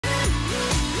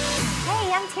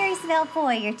I'm Terri Savelle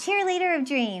Foy, your cheerleader of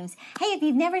dreams. Hey, if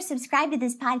you've never subscribed to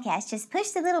this podcast, just push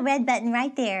the little red button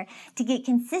right there to get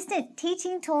consistent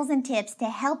teaching tools and tips to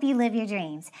help you live your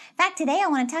dreams. In fact, today I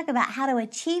want to talk about how to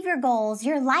achieve your goals,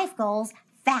 your life goals,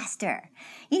 faster.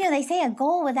 You know, they say a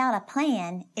goal without a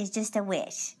plan is just a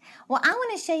wish. Well, I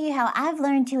want to show you how I've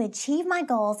learned to achieve my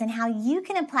goals and how you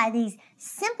can apply these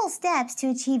simple steps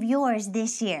to achieve yours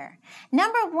this year.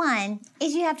 Number one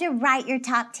is you have to write your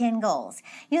top 10 goals.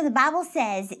 You know, the Bible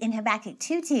says in Habakkuk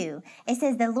 2:2, it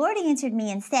says, "The Lord answered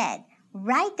me and said,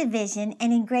 write the vision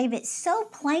and engrave it so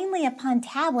plainly upon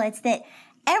tablets that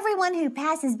everyone who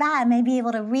passes by may be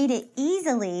able to read it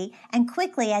easily and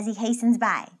quickly as he hastens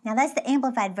by." Now, that's the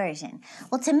amplified version.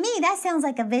 Well, to me, that sounds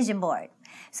like a vision board.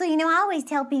 So, you know, I always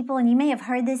tell people, and you may have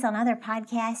heard this on other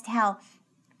podcasts, how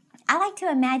I like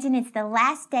to imagine it's the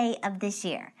last day of this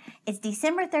year. It's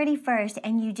December 31st,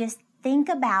 and you just think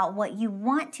about what you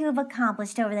want to have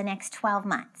accomplished over the next 12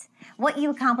 months, what you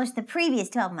accomplished the previous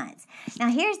 12 months. Now,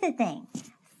 here's the thing.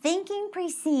 Thinking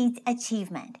precedes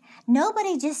achievement.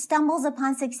 Nobody just stumbles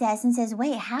upon success and says,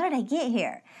 wait, how did I get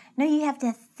here? No, you have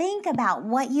to think about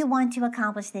what you want to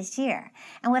accomplish this year.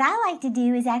 And what I like to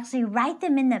do is actually write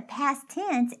them in the past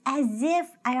tense as if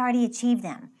I already achieved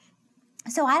them.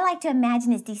 So I like to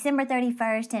imagine it's December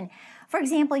 31st, and for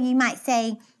example, you might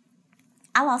say,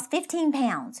 I lost 15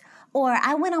 pounds, or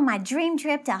I went on my dream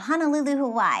trip to Honolulu,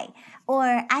 Hawaii,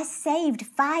 or I saved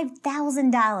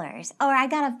 $5,000, or I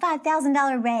got a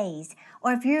 $5,000 raise,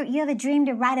 or if you have a dream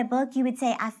to write a book, you would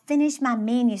say, I finished my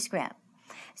manuscript.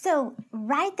 So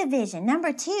write the vision.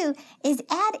 Number two is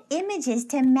add images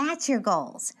to match your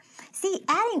goals. See,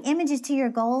 adding images to your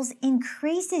goals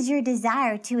increases your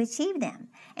desire to achieve them.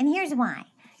 And here's why.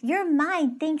 Your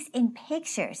mind thinks in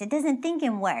pictures. It doesn't think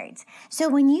in words. So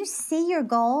when you see your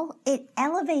goal, it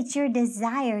elevates your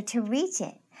desire to reach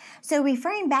it. So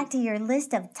referring back to your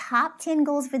list of top 10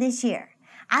 goals for this year,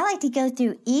 I like to go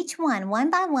through each one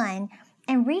by one,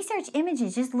 and research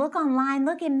images. Just look online,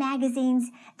 look in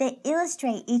magazines that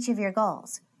illustrate each of your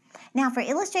goals. Now, for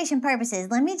illustration purposes,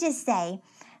 let me just say,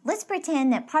 let's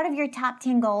pretend that part of your top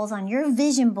 10 goals on your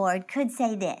vision board could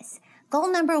say this.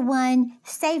 Goal number one,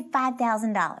 save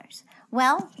 $5,000.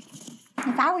 Well,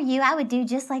 if I were you, I would do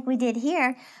just like we did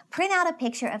here, print out a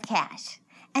picture of cash,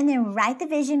 and then write the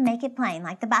vision, make it plain,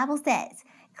 like the Bible says.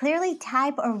 Clearly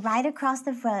type or write across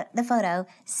the photo,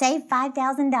 save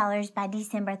 $5,000 by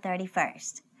December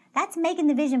 31st. That's making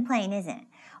the vision plain, isn't it?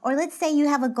 Or let's say you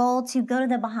have a goal to go to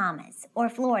the Bahamas or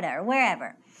Florida or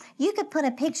wherever. You could put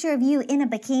a picture of you in a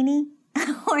bikini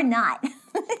or not.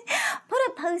 Put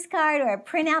a postcard or a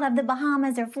printout of the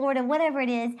Bahamas or Florida, whatever it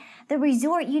is, the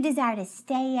resort you desire to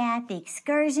stay at, the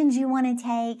excursions you want to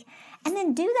take, and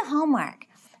then do the homework.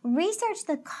 Research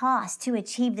the cost to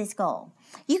achieve this goal.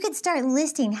 You could start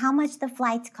listing how much the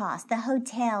flights cost, the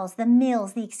hotels, the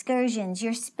meals, the excursions,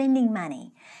 your spending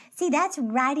money. See, that's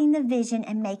writing the vision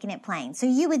and making it plain. So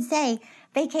you would say,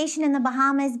 vacation in the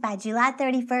Bahamas by July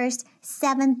 31st,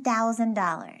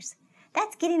 $7,000.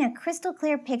 That's getting a crystal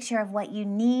clear picture of what you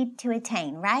need to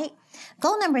attain, right?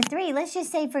 Goal number three, let's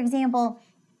just say, for example,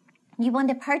 you want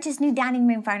to purchase new dining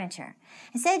room furniture.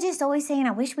 Instead of just always saying,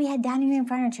 I wish we had dining room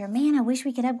furniture. Man, I wish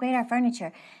we could upgrade our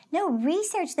furniture. No,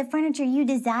 research the furniture you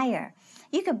desire.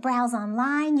 You could browse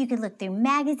online. You could look through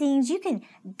magazines. You could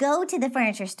go to the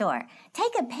furniture store.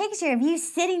 Take a picture of you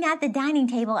sitting at the dining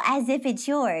table as if it's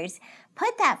yours.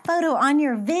 Put that photo on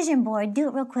your vision board. Do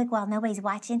it real quick while nobody's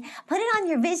watching. Put it on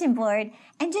your vision board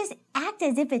and just act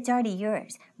as if it's already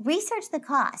yours. Research the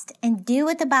cost and do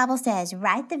what the Bible says.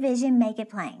 Write the vision, make it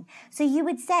plain. So you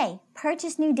would say,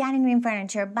 purchase new dining room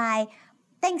furniture by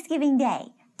Thanksgiving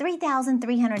Day,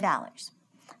 $3,300.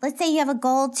 Let's say you have a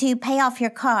goal to pay off your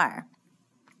car.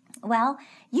 Well,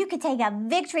 you could take a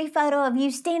victory photo of you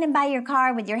standing by your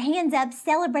car with your hands up,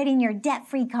 celebrating your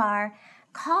debt-free car.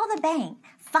 Call the bank,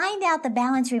 find out the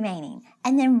balance remaining,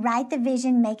 and then write the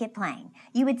vision, make it plain.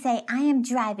 You would say, I am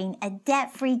driving a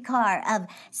debt-free car of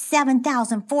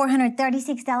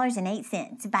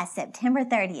 $7,436.08 by September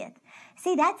 30th.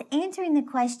 See, that's answering the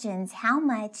questions, how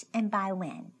much and by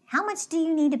when. How much do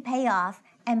you need to pay off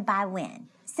and by when?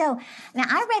 So now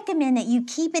I recommend that you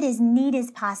keep it as neat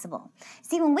as possible.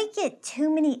 See, when we get too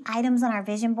many items on our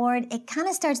vision board, it kind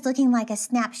of starts looking like a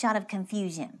snapshot of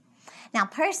confusion. Now,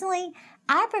 personally,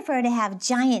 I prefer to have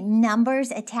giant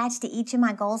numbers attached to each of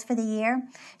my goals for the year.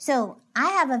 So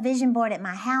I have a vision board at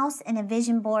my house and a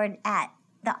vision board at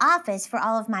the office for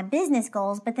all of my business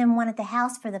goals, but then one at the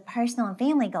house for the personal and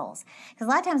family goals. Because a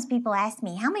lot of times people ask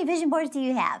me, how many vision boards do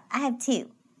you have? I have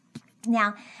two.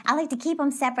 Now, I like to keep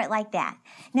them separate like that.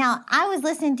 Now, I was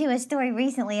listening to a story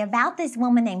recently about this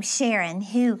woman named Sharon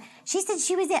who, she said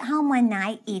she was at home one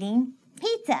night eating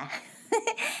pizza.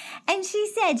 And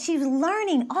she said she was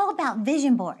learning all about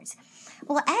vision boards.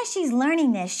 Well, as she's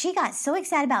learning this, she got so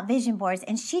excited about vision boards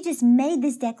and she just made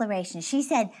this declaration. She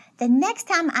said, the next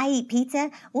time I eat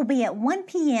pizza will be at 1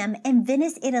 p.m. in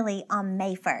Venice, Italy on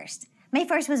May 1st. May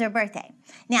 1st was her birthday.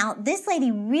 Now, this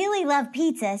lady really loved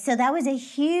pizza, so that was a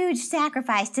huge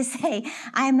sacrifice to say,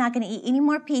 I am not going to eat any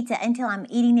more pizza until I'm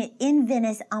eating it in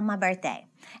Venice on my birthday.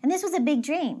 And this was a big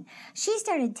dream. She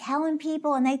started telling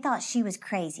people and they thought she was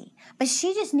crazy. But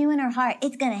she just knew in her heart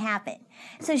it's going to happen.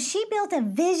 So she built a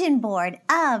vision board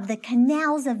of the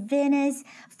canals of Venice,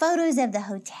 photos of the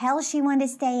hotel she wanted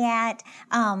to stay at.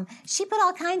 She put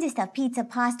all kinds of stuff, pizza,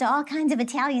 pasta, all kinds of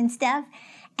Italian stuff.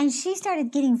 And she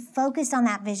started getting focused on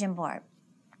that vision board.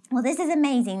 Well, this is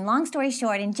amazing. Long story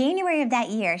short, in January of that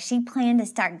year, she planned to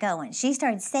start going. She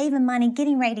started saving money,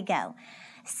 getting ready to go.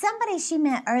 Somebody she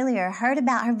met earlier heard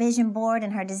about her vision board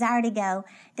and her desire to go,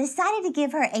 decided to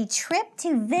give her a trip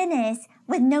to Venice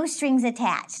with no strings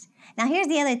attached. Now, here's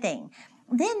the other thing.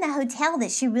 Then the hotel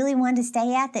that she really wanted to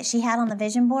stay at that she had on the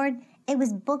vision board, it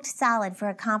was booked solid for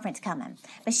a conference coming.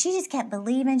 But she just kept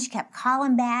believing. She kept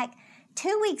calling back.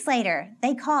 2 weeks later,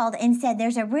 they called and said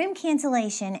there's a room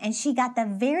cancellation, and she got the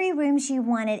very room she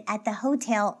wanted at the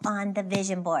hotel on the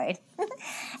vision board.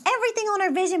 Everything on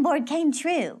her vision board came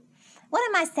true. What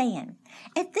am I saying?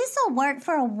 If this will work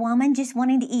for a woman just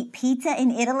wanting to eat pizza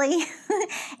in Italy,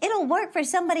 it'll work for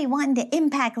somebody wanting to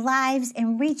impact lives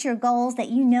and reach your goals that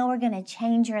you know are going to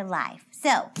change your life.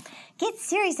 So, get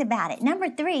serious about it. Number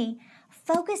 3,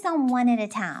 focus on one at a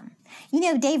time. You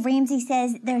know, Dave Ramsey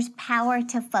says there's power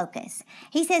to focus.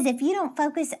 He says if you don't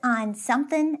focus on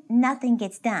something, nothing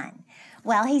gets done.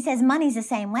 Well, he says money's the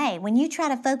same way. When you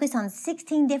try to focus on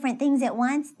 16 different things at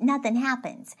once, nothing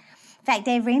happens. In fact,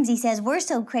 Dave Ramsey says we're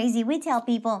so crazy, we tell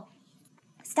people,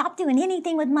 stop doing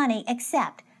anything with money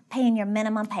except paying your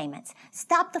minimum payments.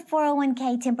 Stop the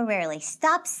 401k temporarily.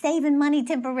 Stop saving money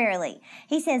temporarily.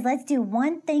 He says, let's do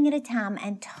one thing at a time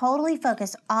and totally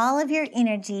focus all of your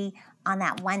energy on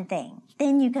that one thing.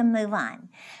 Then you can move on.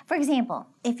 For example,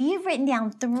 if you've written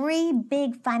down 3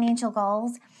 big financial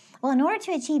goals, well, in order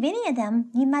to achieve any of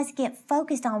them, you must get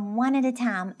focused on one at a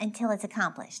time until it's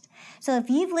accomplished. So if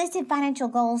you've listed financial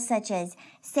goals such as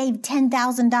save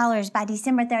 $10,000 by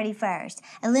December 31st,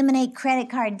 eliminate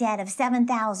credit card debt of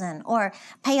 $7,000, or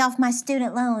pay off my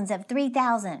student loans of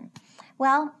 $3,000,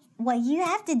 well, what you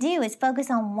have to do is focus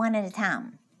on one at a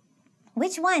time.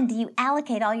 Which one do you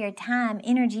allocate all your time,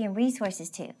 energy, and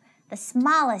resources to? The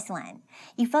smallest one.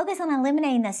 You focus on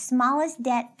eliminating the smallest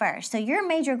debt first. So your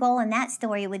major goal in that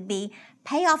story would be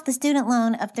pay off the student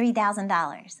loan of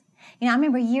 $3,000. You know, I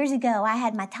remember years ago, I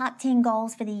had my top 10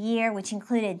 goals for the year, which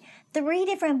included 3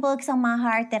 different books on my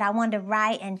heart that I wanted to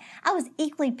write, and I was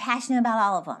equally passionate about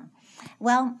all of them.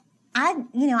 Well,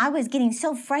 I was getting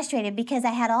so frustrated because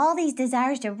I had all these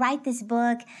desires to write this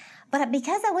book, but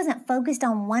because I wasn't focused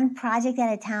on one project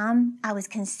at a time, I was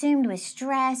consumed with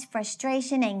stress,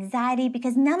 frustration, anxiety,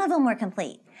 because none of them were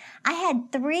complete. I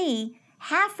had 3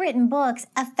 half-written books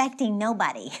affecting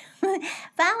nobody.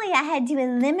 Finally, I had to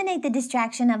eliminate the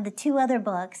distraction of the 2 other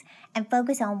books and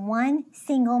focus on one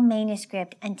single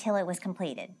manuscript until it was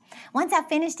completed. Once I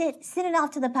finished it, sent it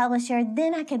off to the publisher,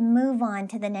 then I could move on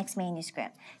to the next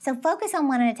manuscript. So focus on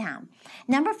one at a time.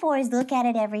 Number 4 is look at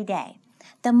it every day.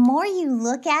 The more you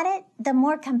look at it, the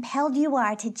more compelled you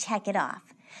are to check it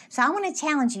off. So I want to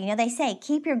challenge you. You know, they say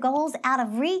keep your goals out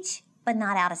of reach, but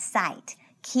not out of sight.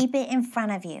 Keep it in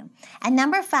front of you. And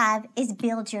number 5 is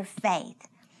build your faith.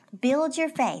 Build your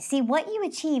faith. See, what you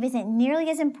achieve isn't nearly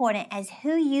as important as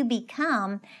who you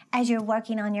become as you're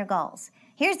working on your goals.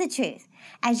 Here's the truth.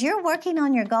 As you're working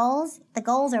on your goals, the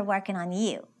goals are working on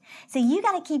you. So you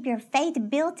got to keep your faith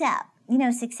built up. You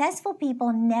know, successful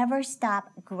people never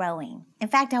stop growing. In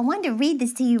fact, I wanted to read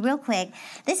this to you real quick.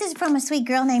 This is from a sweet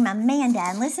girl named Amanda,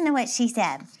 and listen to what she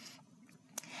said.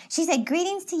 She said,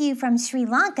 greetings to you from Sri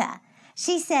Lanka.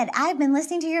 She said, I've been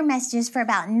listening to your messages for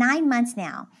about 9 months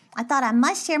now. I thought I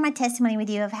must share my testimony with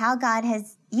you of how God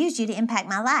has used you to impact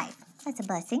my life. That's a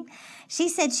blessing. She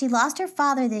said she lost her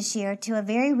father this year to a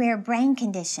very rare brain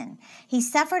condition. He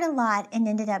suffered a lot and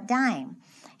ended up dying.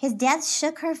 His death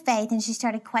shook her faith, and she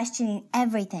started questioning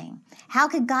everything. How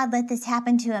could God let this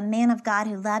happen to a man of God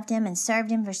who loved him and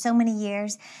served him for so many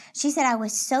years? She said, I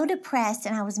was so depressed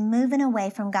and I was moving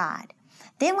away from God.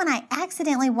 Then when I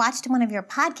accidentally watched one of your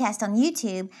podcasts on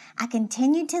YouTube, I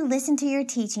continued to listen to your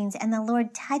teachings, and the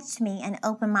Lord touched me and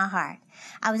opened my heart.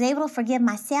 I was able to forgive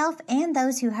myself and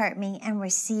those who hurt me and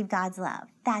receive God's love.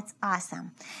 That's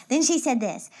awesome. Then she said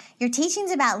this, your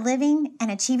teachings about living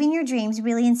and achieving your dreams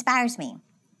really inspires me.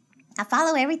 I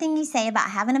follow everything you say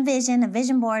about having a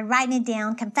vision board, writing it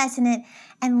down, confessing it,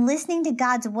 and listening to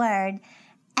God's word.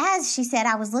 As she said,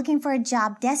 I was looking for a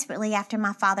job desperately after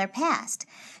my father passed.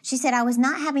 She said I was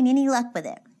not having any luck with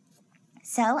it.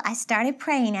 So I started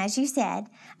praying, as you said.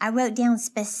 I wrote down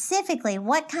specifically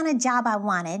what kind of job I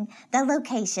wanted, the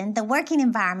location, the working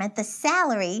environment, the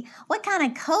salary, what kind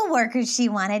of co-workers she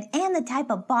wanted, and the type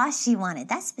of boss she wanted.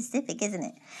 That's specific, isn't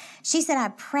it? She said I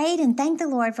prayed and thanked the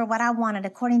Lord for what I wanted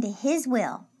according to His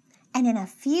will. And in a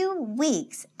few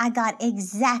weeks, I got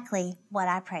exactly what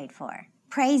I prayed for.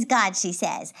 Praise God, she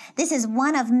says. This is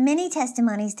one of many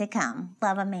testimonies to come.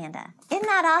 Love, Amanda. Isn't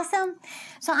that awesome?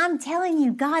 So I'm telling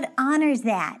you, God honors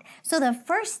that. So the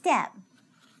first step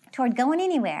toward going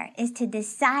anywhere is to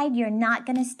decide you're not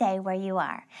going to stay where you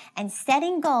are. And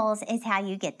setting goals is how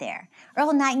you get there.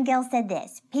 Earl Nightingale said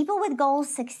this, people with goals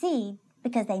succeed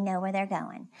because they know where they're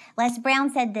going. Les Brown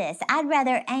said this, I'd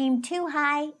rather aim too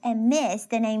high and miss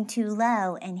than aim too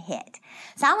low and hit.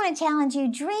 So I want to challenge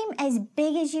you, dream as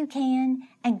big as you can,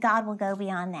 and God will go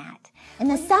beyond that. In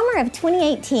the summer of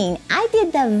 2018, I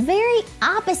did the very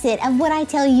opposite of what I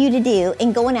tell you to do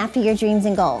in going after your dreams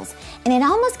and goals. And it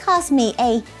almost cost me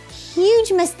a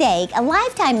huge mistake, a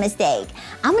lifetime mistake.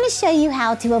 I'm going to show you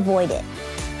how to avoid it.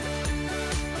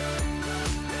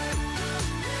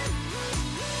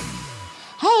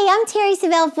 Hey, I'm Terri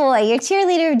Savelle Foy, your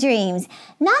cheerleader of dreams.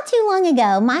 Not too long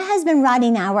ago, my husband Rodney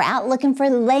and I were out looking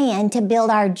for land to build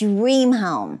our dream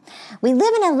home. We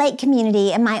live in a lake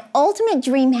community, and my ultimate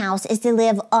dream house is to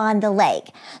live on the lake.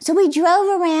 So we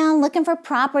drove around looking for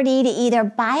property to either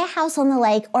buy a house on the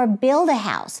lake or build a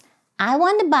house. I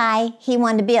wanted to buy, he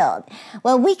wanted to build.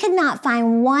 Well, we could not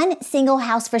find one single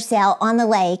house for sale on the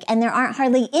lake, and there aren't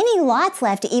hardly any lots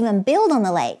left to even build on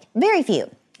the lake. Very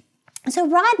few. So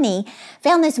Rodney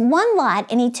found this one lot,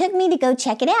 and he took me to go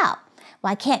check it out.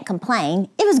 Well, I can't complain.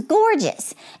 It was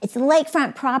gorgeous. It's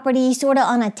lakefront property, sort of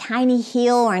on a tiny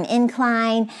hill or an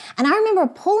incline. And I remember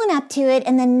pulling up to it,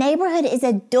 and the neighborhood is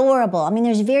adorable. I mean,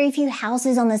 there's very few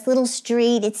houses on this little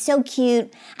street. It's so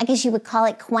cute. I guess you would call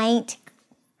it quaint.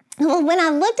 Well, when I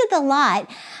looked at the lot,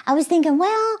 I was thinking,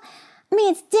 well,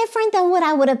 it's different than what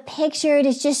I would have pictured.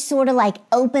 It's just sort of like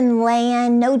open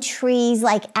land, no trees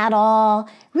like at all,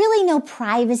 really no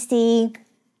privacy.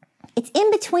 It's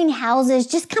in between houses,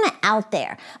 just kind of out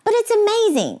there. But it's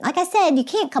amazing. Like I said, you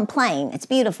can't complain. It's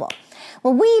beautiful.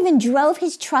 Well, we even drove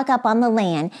his truck up on the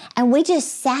land, and we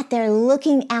just sat there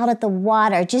looking out at the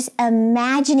water, just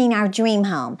imagining our dream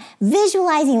home,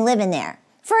 visualizing living there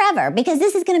forever, because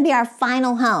this is going to be our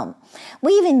final home.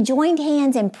 We even joined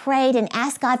hands and prayed and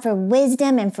asked God for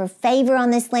wisdom and for favor on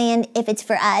this land if it's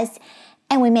for us,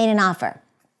 and we made an offer.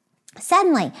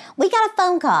 Suddenly, we got a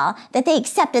phone call that they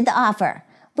accepted the offer.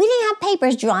 We didn't have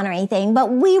papers drawn or anything,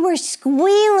 but we were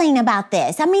squealing about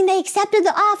this. They accepted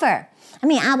the offer.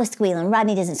 I was squealing.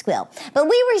 Rodney doesn't squeal. But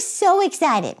we were so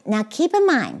excited. Now, keep in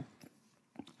mind,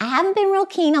 I haven't been real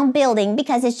keen on building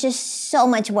because it's just so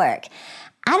much work.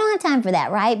 I don't have time for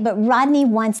that, right? But Rodney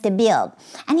wants to build.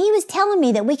 And he was telling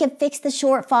me that we could fix the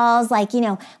shortfalls, like,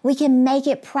 we can make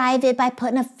it private by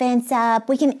putting a fence up.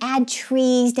 We can add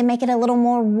trees to make it a little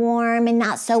more warm and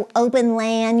not so open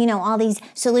land, all these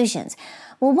solutions.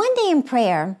 Well, one day in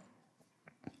prayer,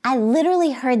 I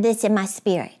literally heard this in my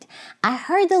spirit. I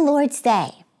heard the Lord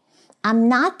say, I'm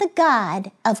not the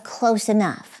God of close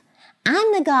enough.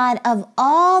 I'm the God of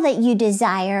all that you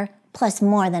desire plus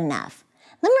more than enough.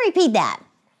 Let me repeat that,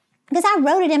 because I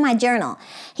wrote it in my journal.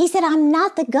 He said, I'm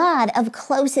not the God of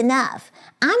close enough.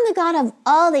 I'm the God of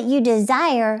all that you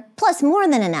desire plus more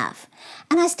than enough.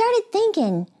 And I started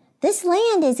thinking, this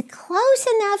land is close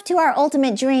enough to our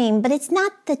ultimate dream, but it's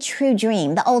not the true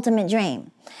dream, the ultimate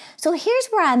dream. So here's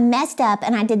where I messed up,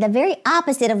 and I did the very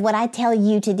opposite of what I tell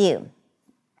you to do.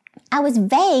 I was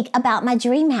vague about my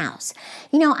dream house.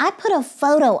 I put a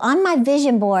photo on my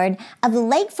vision board of the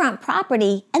lakefront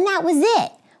property, and that was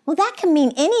it. Well, that can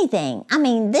mean anything.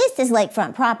 This is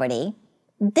lakefront property.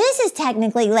 This is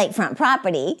technically lakefront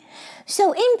property.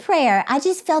 So in prayer, I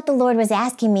just felt the Lord was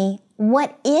asking me,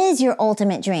 What is your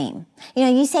ultimate dream?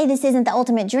 You say this isn't the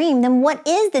ultimate dream, then what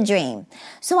is the dream?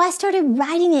 So I started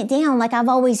writing it down like I've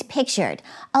always pictured.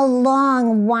 A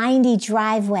long, windy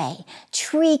driveway,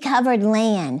 tree-covered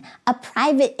land, a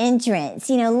private entrance,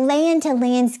 land to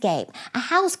landscape, a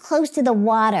house close to the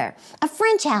water, a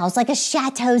French house like a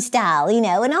chateau style, and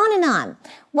on and on.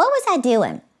 What was I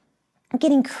doing?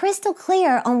 Getting crystal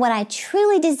clear on what I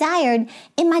truly desired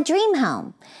in my dream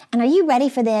home. And are you ready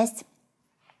for this?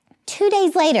 2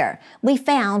 days later, we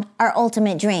found our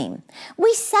ultimate dream.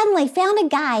 We suddenly found a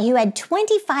guy who had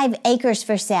 25 acres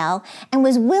for sale and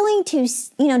was willing to,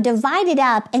 divide it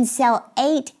up and sell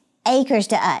 8 acres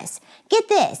to us. Get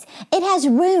this, it has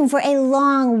room for a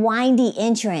long, windy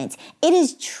entrance. It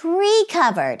is tree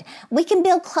covered. We can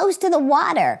build close to the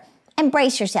water. And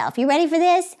brace yourself. You ready for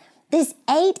this? This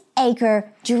 8-acre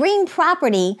dream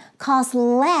property costs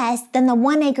less than the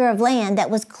 1 acre of land that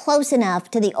was close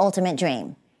enough to the ultimate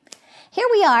dream. Here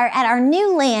we are at our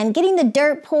new land, getting the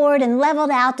dirt poured and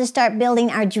leveled out to start building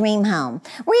our dream home.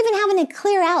 We're even having to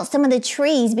clear out some of the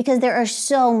trees because there are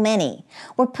so many.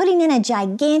 We're putting in a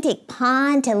gigantic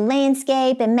pond to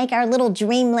landscape and make our little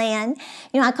dreamland.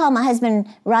 I call my husband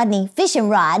Rodney Fishing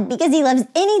Rod because he loves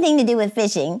anything to do with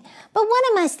fishing. But what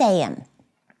am I saying?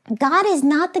 God is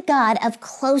not the God of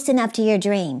close enough to your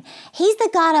dream. He's the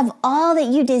God of all that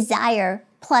you desire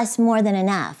plus more than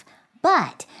enough.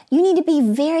 But you need to be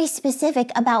very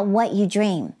specific about what you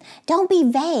dream. Don't be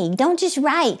vague. Don't just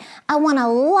write, I want a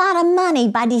lot of money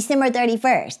by December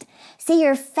 31st. See,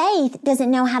 your faith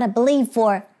doesn't know how to believe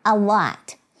for a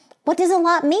lot. What does a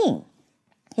lot mean?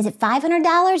 Is it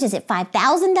 $500? Is it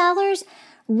 $5,000?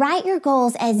 Write your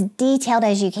goals as detailed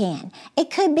as you can.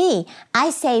 It could be, I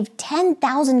saved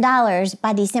 $10,000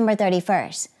 by December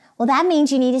 31st. Well, that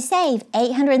means you need to save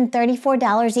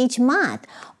 $834 each month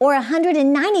or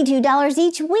 $192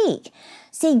 each week.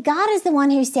 See, God is the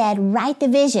one who said, write the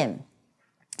vision.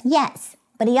 Yes,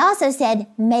 but he also said,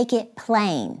 make it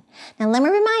plain. Now, let me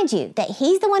remind you that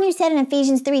he's the one who said in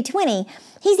Ephesians 3:20,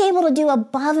 he's able to do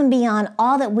above and beyond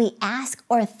all that we ask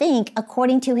or think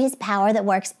according to his power that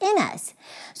works in us.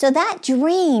 So that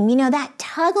dream, that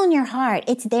tug on your heart,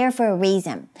 it's there for a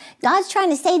reason. God's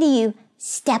trying to say to you,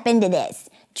 step into this.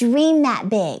 Dream that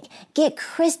big. Get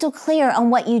crystal clear on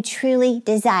what you truly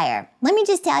desire. Let me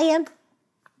just tell you,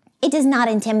 it does not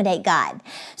intimidate God.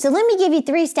 So let me give you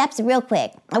 3 steps real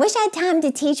quick. I wish I had time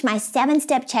to teach my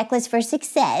 7-step checklist for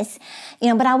success,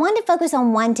 but I wanted to focus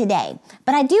on 1 today.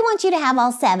 But I do want you to have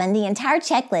all 7, the entire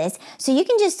checklist, so you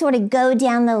can just sort of go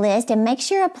down the list and make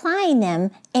sure you're applying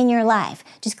them in your life.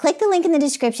 Just click the link in the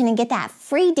description and get that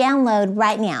free download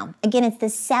right now. Again, it's the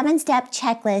 7-step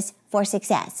checklist for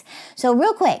success. So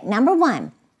real quick, number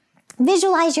 1,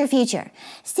 visualize your future.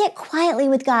 Sit quietly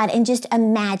with God and just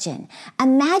imagine.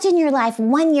 Imagine your life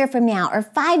 1 year from now or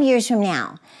 5 years from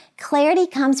now. Clarity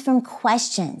comes from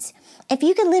questions. If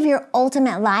you could live your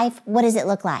ultimate life, what does it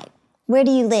look like? Where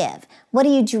do you live? What do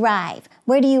you drive?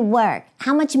 Where do you work?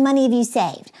 How much money have you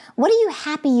saved? What are you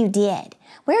happy you did?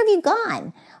 Where have you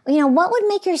gone? What would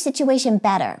make your situation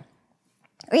better?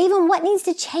 Or even what needs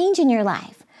to change in your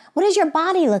life? What does your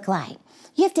body look like?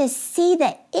 You have to see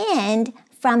the end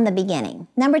from the beginning.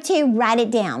 Number 2, write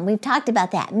it down. We've talked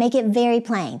about that. Make it very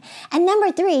plain. And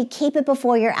number 3, keep it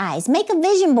before your eyes. Make a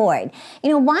vision board.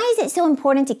 Why is it so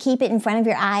important to keep it in front of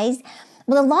your eyes?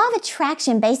 Well, the law of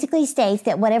attraction basically states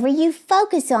that whatever you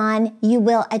focus on, you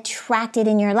will attract it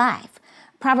in your life.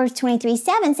 Proverbs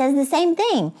 23:7 says the same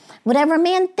thing. Whatever a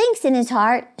man thinks in his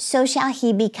heart, so shall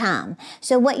he become.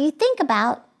 So what you think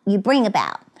about, you bring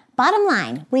about. Bottom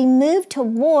line, we move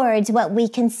towards what we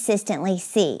consistently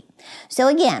see. So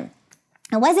again,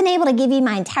 I wasn't able to give you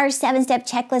my entire 7-step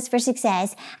checklist for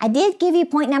success. I did give you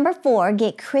point number 4,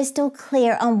 get crystal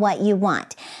clear on what you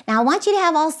want. Now, I want you to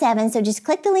have all 7, so just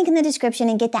click the link in the description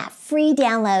and get that free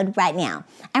download right now.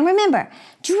 And remember,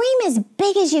 dream as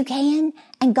big as you can,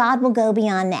 and God will go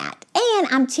beyond that. And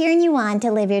I'm cheering you on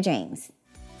to live your dreams.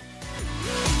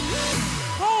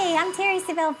 Hey, I'm Terri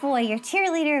Savelle Foy, your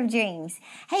cheerleader of dreams.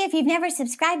 Hey, if you've never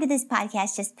subscribed to this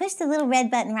podcast, just push the little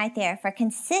red button right there for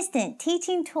consistent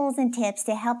teaching tools and tips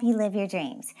to help you live your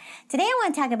dreams. Today, I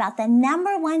want to talk about the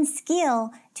number 1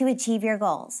 skill to achieve your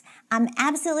goals. I'm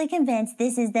absolutely convinced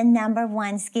this is the number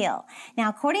 1 skill. Now,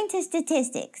 according to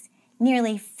statistics,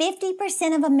 nearly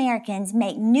 50% of Americans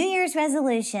make New Year's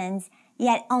resolutions,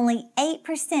 yet only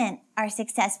 8% are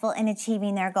successful in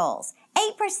achieving their goals.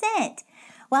 8%!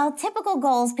 Well, typical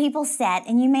goals people set,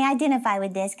 and you may identify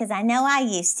with this because I know I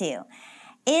used to,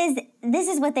 this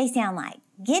is what they sound like.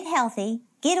 Get healthy,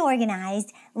 get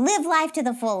organized, live life to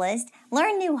the fullest,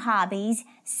 learn new hobbies,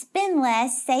 spend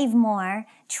less, save more,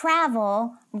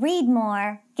 travel, read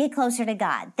more, get closer to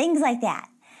God, things like that.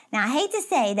 Now, I hate to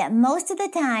say that most of the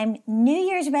time, New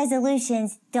Year's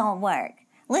resolutions don't work.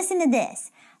 Listen to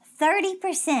this.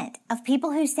 30% of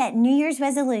people who set New Year's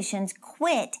resolutions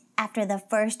quit after the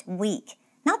first week.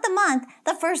 Not the month,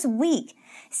 the first week.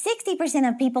 60%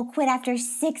 of people quit after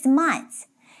 6 months.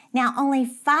 Now, only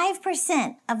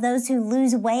 5% of those who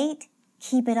lose weight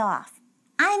keep it off.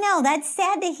 I know, that's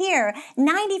sad to hear.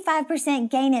 95%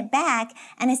 gain it back,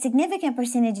 and a significant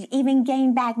percentage even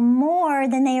gain back more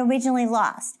than they originally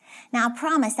lost. Now, I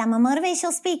promise I'm a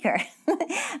motivational speaker,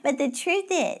 but the truth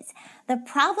is, the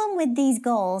problem with these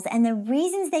goals and the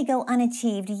reasons they go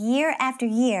unachieved year after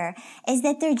year is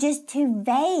that they're just too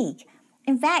vague.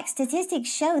 In fact, statistics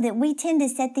show that we tend to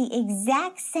set the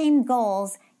exact same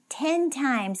goals 10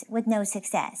 times with no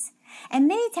success. And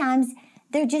many times,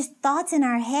 they're just thoughts in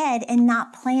our head and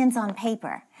not plans on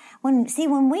paper. When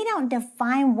we don't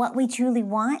define what we truly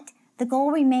want, the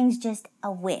goal remains just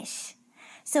a wish.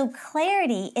 So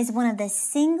clarity is one of the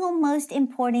single most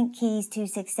important keys to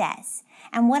success.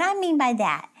 And what I mean by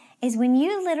that is when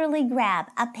you literally grab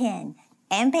a pen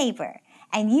and paper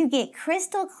and you get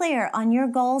crystal clear on your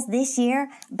goals this year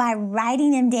by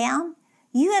writing them down,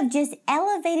 you have just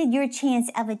elevated your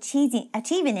chance of achieving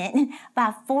it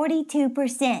by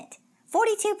 42%.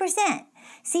 42%.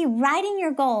 See, writing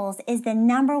your goals is the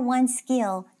number one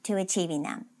skill to achieving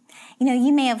them. You know,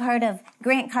 you may have heard of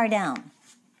Grant Cardone.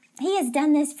 He has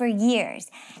done this for years.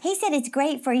 He said it's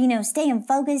great for, staying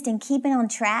focused and keeping on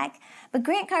track. But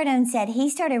Grant Cardone said he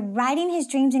started writing his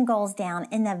dreams and goals down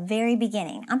in the very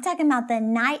beginning. I'm talking about the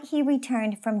night he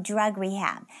returned from drug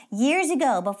rehab, years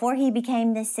ago before he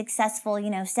became this successful,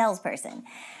 salesperson.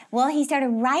 Well, he started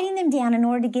writing them down in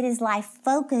order to get his life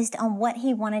focused on what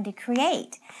he wanted to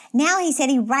create. Now he said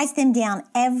he writes them down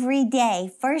every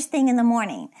day, first thing in the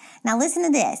morning. Now listen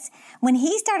to this. When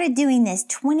he started doing this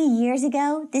 20 years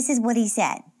ago, this is what he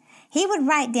said. He would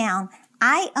write down,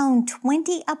 I own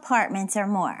 20 apartments or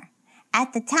more.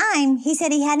 At the time, he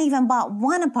said he hadn't even bought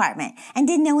one apartment and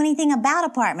didn't know anything about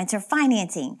apartments or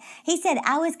financing. He said,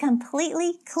 I was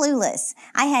completely clueless.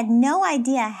 I had no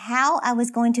idea how I was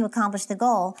going to accomplish the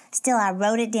goal. Still, I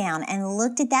wrote it down and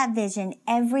looked at that vision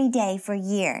every day for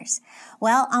years.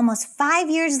 Well, almost 5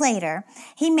 years later,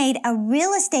 he made a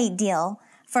real estate deal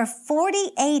for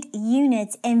 48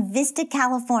 units in Vista,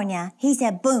 California. He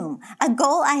said, boom, a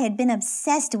goal I had been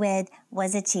obsessed with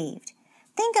was achieved.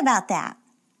 Think about that.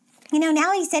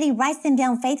 Now he said he writes them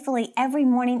down faithfully every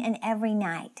morning and every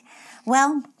night.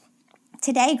 Well,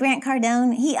 today, Grant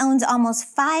Cardone, he owns almost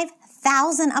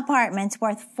 5,000 apartments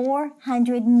worth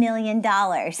 $400 million.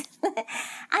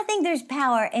 I think there's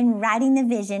power in writing the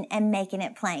vision and making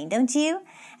it plain, don't you?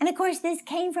 And of course, this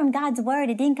came from God's word.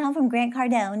 It didn't come from Grant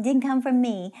Cardone. It didn't come from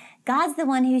me. God's the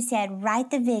one who said, write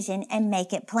the vision and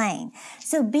make it plain.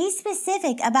 So be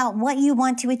specific about what you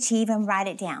want to achieve and write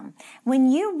it down.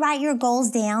 When you write your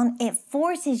goals down, it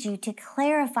forces you to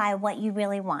clarify what you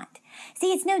really want.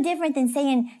 See, it's no different than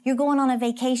saying you're going on a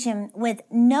vacation with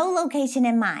no location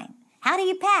in mind. How do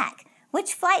you pack?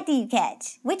 Which flight do you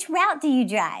catch? Which route do you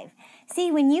drive? See,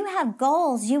 when you have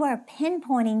goals, you are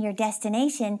pinpointing your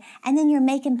destination and then you're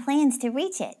making plans to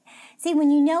reach it. See, when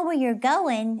you know where you're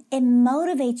going, it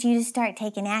motivates you to start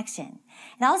taking action.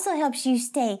 It also helps you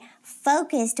stay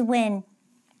focused when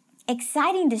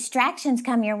exciting distractions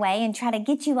come your way and try to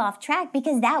get you off track,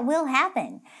 because that will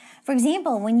happen. For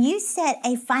example, when you set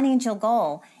a financial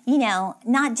goal,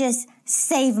 not just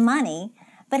save money,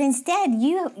 but instead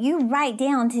you write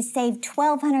down to save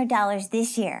 $1,200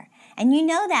 this year. And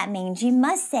that means you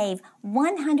must save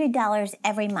 $100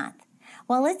 every month.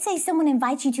 Well, let's say someone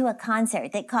invites you to a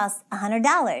concert that costs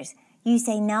 $100. You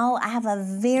say, no, I have a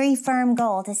very firm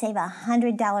goal to save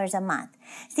 $100 a month.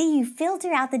 See, you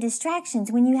filter out the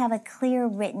distractions when you have a clear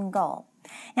written goal.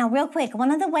 Now, real quick, one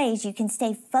of the ways you can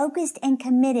stay focused and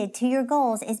committed to your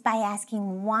goals is by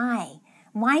asking why.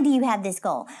 Why do you have this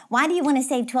goal? Why do you want to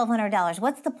save $1,200?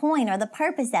 What's the point or the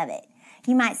purpose of it?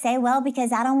 You might say, well,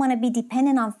 because I don't want to be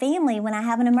dependent on family when I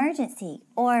have an emergency,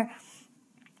 or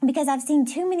because I've seen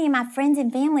too many of my friends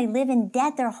and family live in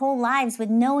debt their whole lives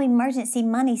with no emergency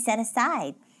money set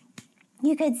aside.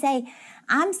 You could say,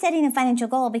 I'm setting a financial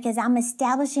goal because I'm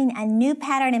establishing a new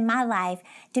pattern in my life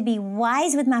to be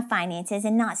wise with my finances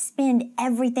and not spend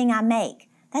everything I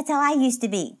make. That's how I used to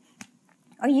be.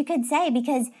 Or you could say,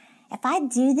 because if I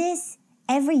do this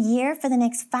every year for the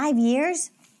next 5 years,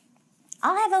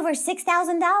 I'll have over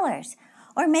 $6,000.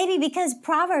 Or maybe because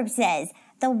Proverbs says,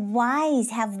 The wise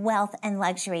have wealth and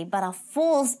luxury, but a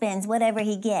fool spends whatever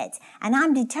he gets. And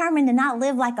I'm determined to not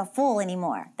live like a fool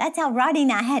anymore. That's how Roddy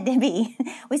and I had to be.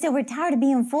 We said we're tired of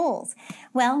being fools.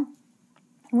 Well,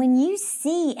 when you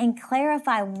see and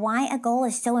clarify why a goal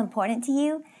is so important to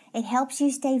you, it helps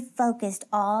you stay focused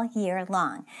all year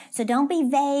long. So don't be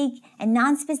vague and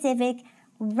non-specific.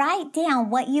 Write down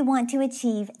what you want to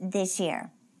achieve this year.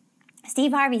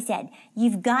 Steve Harvey said,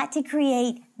 you've got to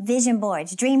create vision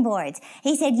boards, dream boards.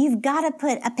 He said, you've got to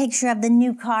put a picture of the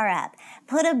new car up.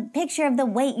 Put a picture of the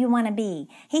weight you want to be.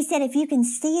 He said, if you can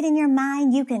see it in your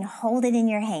mind, you can hold it in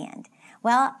your hand.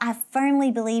 Well, I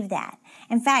firmly believe that.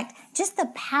 In fact, just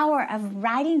the power of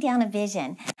writing down a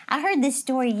vision. I heard this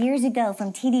story years ago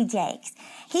from T.D. Jakes.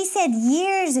 He said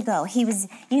years ago he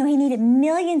needed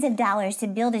millions of dollars to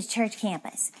build his church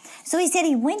campus. So he said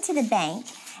he went to the bank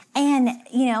and,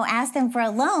 asked them for a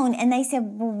loan, and they said,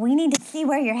 well, we need to see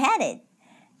where you're headed.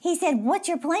 He said, what's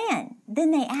your plan?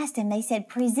 Then they asked him, they said,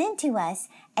 present to us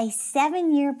a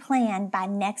 7-year plan by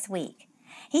next week.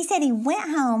 He said he went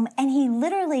home and he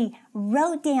literally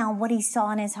wrote down what he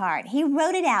saw in his heart. He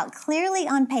wrote it out clearly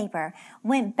on paper,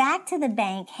 went back to the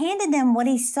bank, handed them what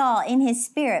he saw in his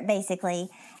spirit, basically,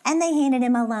 and they handed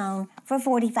him a loan for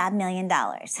 $45 million.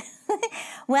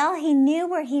 Well, he knew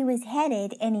where he was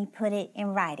headed and he put it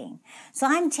in writing. So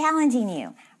I'm challenging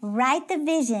you, write the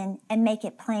vision and make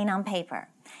it plain on paper.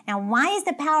 Now, why is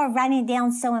the power of writing it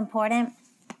down so important?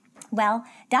 Well,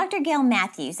 Dr. Gail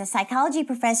Matthews, a psychology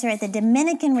professor at the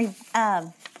Dominican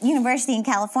University in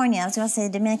California, I was going to say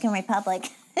the Dominican Republic,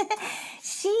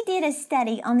 she did a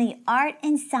study on the art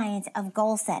and science of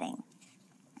goal setting.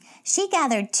 She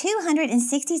gathered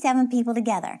 267 people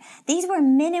together. These were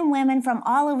men and women from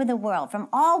all over the world, from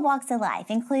all walks of life,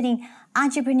 including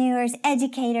entrepreneurs,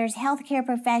 educators, healthcare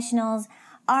professionals,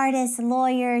 artists,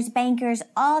 lawyers, bankers,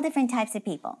 all different types of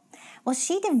people. Well,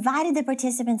 she divided the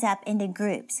participants up into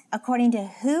groups according to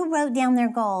who wrote down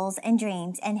their goals and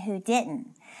dreams and who didn't.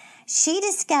 She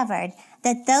discovered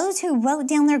that those who wrote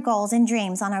down their goals and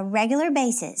dreams on a regular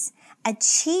basis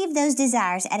achieved those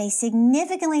desires at a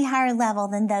significantly higher level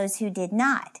than those who did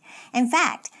not. In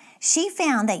fact, she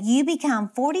found that you become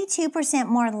 42%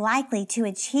 more likely to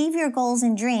achieve your goals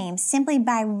and dreams simply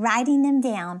by writing them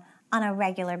down on a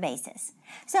regular basis.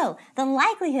 So the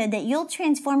likelihood that you'll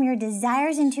transform your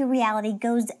desires into reality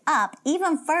goes up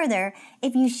even further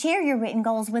if you share your written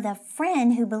goals with a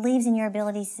friend who believes in your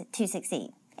abilities to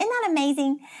succeed. Isn't that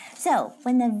amazing? So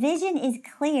when the vision is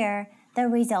clear, the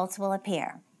results will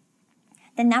appear.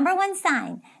 The number one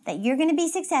sign that you're going to be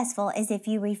successful is if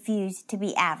you refuse to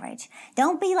be average.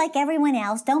 Don't be like everyone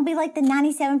else. Don't be like the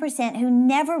 97% who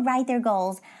never write their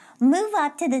goals. Move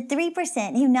up to the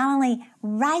 3% who not only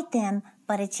write them,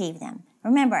 but achieve them.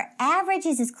 Remember, average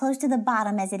is as close to the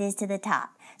bottom as it is to the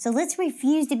top. So let's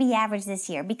refuse to be average this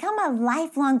year. Become a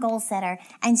lifelong goal setter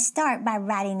and start by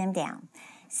writing them down.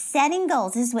 Setting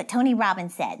goals, this is what Tony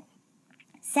Robbins said.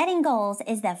 Setting goals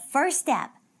is the first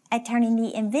step at turning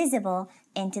the invisible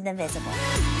into the visible.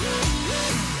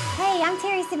 Hey, I'm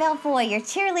Terri Savelle Foy, your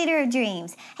cheerleader of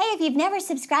dreams. Hey, if you've never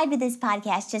subscribed to this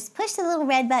podcast, just push the little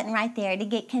red button right there to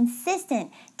get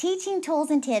consistent teaching tools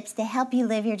and tips to help you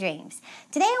live your dreams.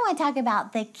 Today I want to talk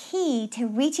about the key to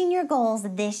reaching your goals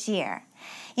this year.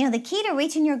 The key to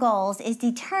reaching your goals is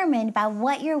determined by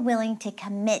what you're willing to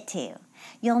commit to.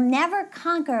 You'll never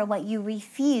conquer what you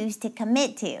refuse to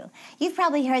commit to. You've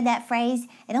probably heard that phrase,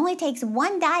 it only takes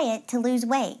one diet to lose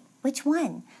weight. Which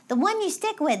one? The one you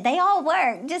stick with. They all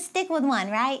work. Just stick with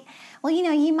one, right? Well,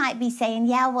 you might be saying,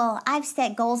 yeah, well, I've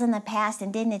set goals in the past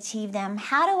and didn't achieve them.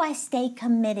 How do I stay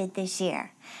committed this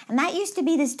year? And that used to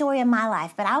be the story of my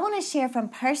life, but I want to share from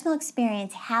personal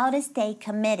experience how to stay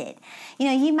committed.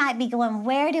 You might be going,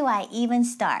 where do I even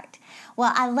start?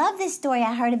 Well, I love this story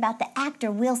I heard about the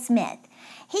actor Will Smith.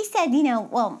 He said,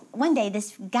 one day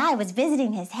this guy was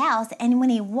visiting his house, and when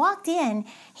he walked in,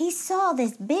 he saw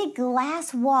this big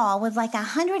glass wall with like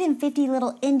 150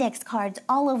 little index cards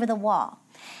all over the wall.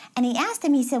 And he asked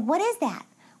him, he said, what is that?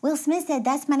 Will Smith said,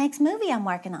 that's my next movie I'm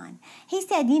working on. He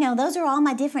said, those are all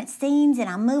my different scenes, and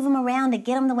I move them around to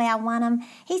get them the way I want them.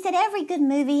 He said, every good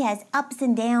movie has ups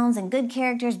and downs and good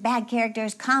characters, bad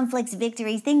characters, conflicts,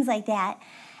 victories, things like that.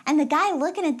 And the guy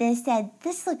looking at this said,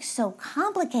 this looks so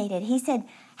complicated. He said,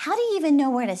 how do you even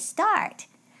know where to start?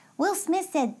 Will Smith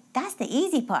said, that's the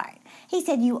easy part. He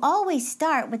said, you always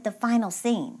start with the final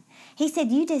scene. He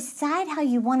said, you decide how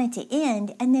you want it to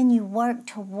end, and then you work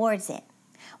towards it.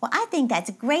 Well, I think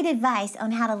that's great advice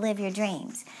on how to live your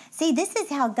dreams. See, this is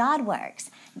how God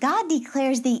works. God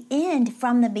declares the end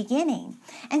from the beginning.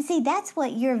 And see, that's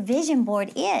what your vision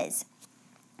board is.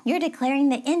 You're declaring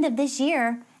the end of this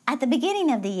year at the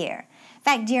beginning of the year. In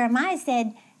fact, Jeremiah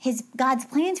said God's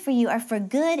plans for you are for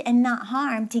good and not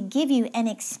harm, to give you an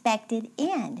expected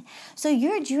end. So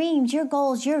your dreams, your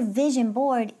goals, your vision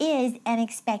board is an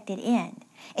expected end.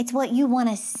 It's what you want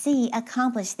to see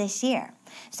accomplished this year.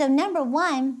 So number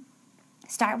one,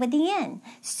 start with the end.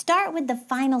 Start with the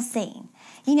final scene.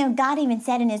 You know, God even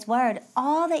said in His Word,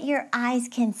 all that your eyes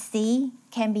can see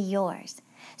can be yours.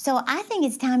 So I think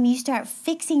it's time you start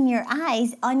fixing your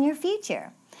eyes on your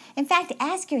future. In fact,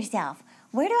 ask yourself,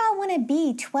 where do I want to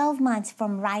be 12 months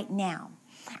from right now?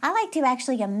 I like to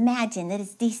actually imagine that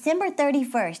it's December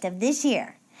 31st of this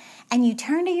year, and you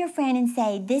turn to your friend and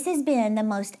say, this has been the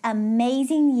most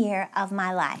amazing year of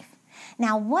my life.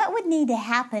 Now, what would need to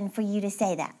happen for you to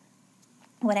say that?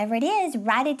 Whatever it is,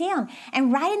 write it down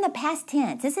and write in the past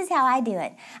tense. This is how I do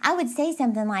it. I would say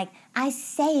something like, I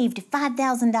saved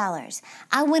 $5,000.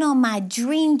 I went on my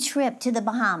dream trip to the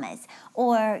Bahamas.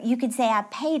 Or you could say, I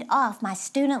paid off my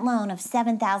student loan of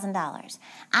 $7,000.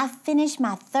 I finished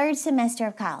my 3rd semester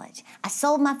of college. I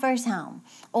sold my first home.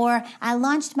 Or I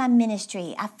launched my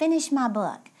ministry. I finished my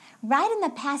book. Write in the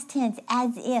past tense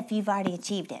as if you've already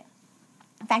achieved it.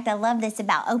 In fact, I love this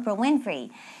about Oprah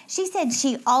Winfrey. She said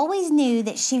she always knew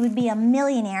that she would be a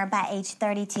millionaire by age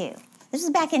 32. This was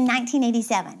back in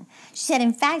 1987. She said,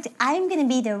 in fact, I am going to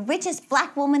be the richest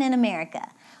black woman in America.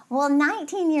 Well,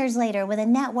 19 years later, with a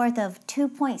net worth of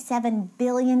 $2.7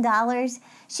 billion,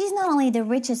 she's not only the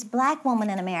richest black woman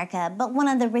in America, but one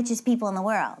of the richest people in the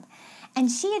world.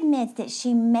 And she admits that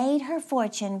she made her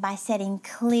fortune by setting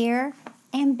clear,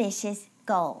 ambitious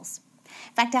goals.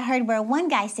 In fact, I heard where one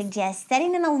guy suggests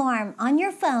setting an alarm on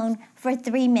your phone for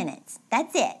 3 minutes.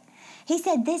 That's it. He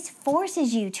said this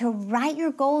forces you to write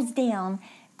your goals down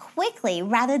quickly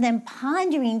rather than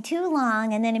pondering too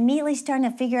long and then immediately starting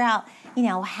to figure out,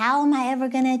 how am I ever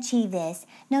going to achieve this?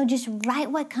 No, just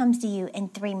write what comes to you in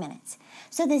 3 minutes.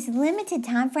 So this limited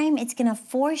time frame, it's going to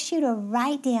force you to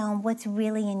write down what's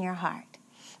really in your heart.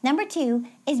 Number 2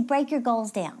 is break your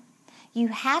goals down. You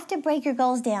have to break your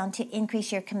goals down to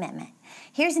increase your commitment.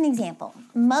 Here's an example.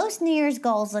 Most New Year's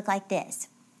goals look like this.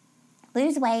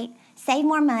 Lose weight, save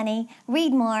more money,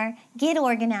 read more, get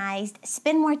organized,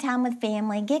 spend more time with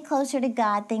family, get closer to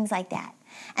God, things like that.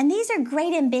 And these are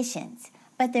great ambitions,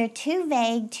 but they're too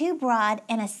vague, too broad,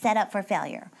 and a setup for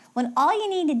failure, when all you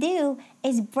need to do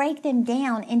is break them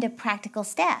down into practical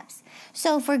steps.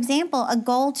 So, for example, a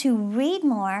goal to read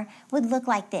more would look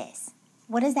like this.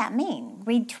 What does that mean?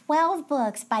 Read 12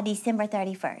 books by December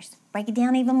 31st. Break it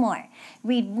down even more.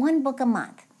 Read 1 book a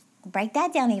month. Break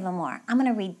that down even more. I'm going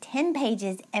to read 10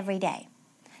 pages every day.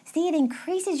 See, it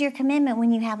increases your commitment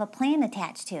when you have a plan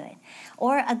attached to it.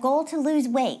 Or a goal to lose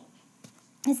weight.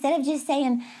 Instead of just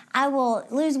saying, I will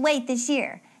lose weight this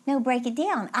year. No, break it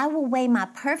down. I will weigh my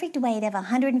perfect weight of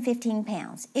 115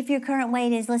 pounds. If your current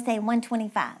weight is, let's say,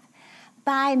 125.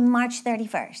 By March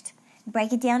 31st.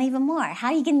 Break it down even more. How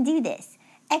are you going to do this?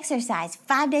 Exercise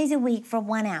 5 days a week for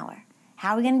 1 hour.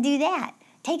 How are we going to do that?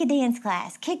 Take a dance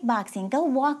class, kickboxing, go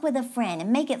walk with a friend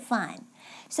and make it fun.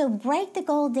 So break the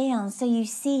goal down so you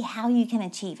see how you can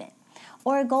achieve it.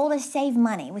 Or a goal to save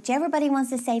money, which everybody wants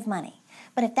to save money.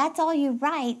 But if that's all you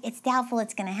write, it's doubtful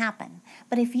it's going to happen.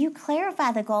 But if you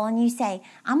clarify the goal and you say,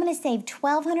 I'm going to save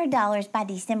 $1,200 by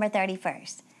December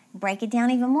 31st, break it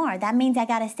down even more. That means I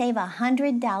got to save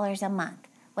 $100 a month.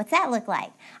 What's that look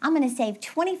like? I'm going to save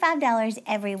 $25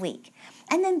 every week.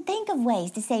 And then think of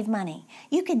ways to save money.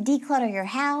 You could declutter your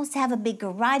house, have a big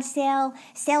garage sale,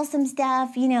 sell some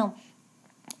stuff.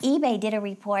 eBay did a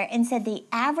report and said the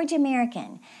average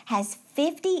American has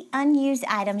 50 unused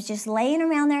items just laying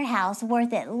around their house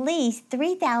worth at least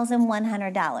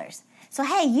 $3,100. So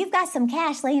hey, you've got some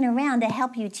cash laying around to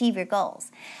help you achieve your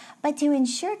goals. But to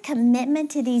ensure commitment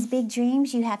to these big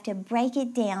dreams, you have to break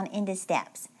it down into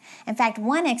steps. In fact,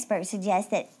 one expert suggests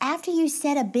that after you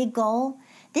set a big goal,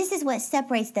 this is what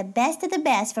separates the best of the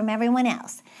best from everyone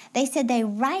else. They said they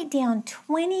write down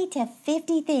 20 to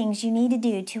 50 things you need to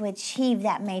do to achieve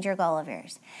that major goal of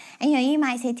yours. And you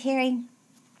might say, Terri,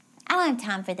 I don't have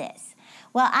time for this.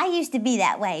 Well, I used to be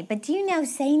that way, but do you know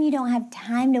saying you don't have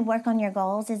time to work on your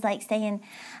goals is like saying,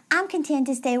 I'm content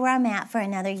to stay where I'm at for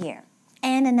another year.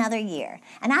 And another year.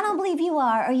 And I don't believe you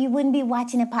are, or you wouldn't be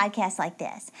watching a podcast like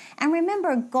this. And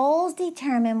remember, goals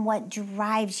determine what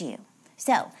drives you.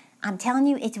 So, I'm telling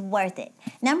you, it's worth it.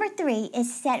 Number 3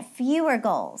 is set fewer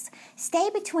goals.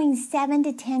 Stay between 7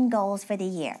 to 10 goals for the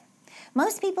year.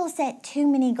 Most people set too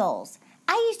many goals.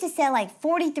 I used to set like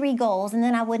 43 goals and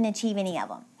then I wouldn't achieve any of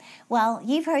them. Well,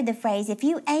 you've heard the phrase, if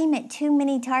you aim at too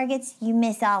many targets, you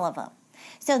miss all of them.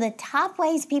 So the top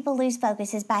ways people lose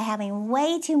focus is by having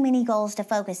way too many goals to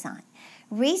focus on.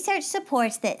 Research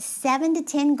supports that 7 to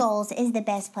 10 goals is the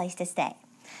best place to stay.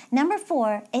 Number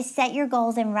 4 is set your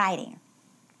goals in writing.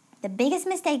 The biggest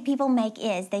mistake people make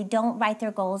is they don't write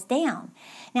their goals down.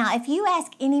 Now, if you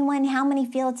ask anyone how many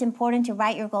feel it's important to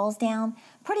write your goals down,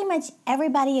 pretty much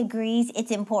everybody agrees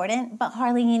it's important, but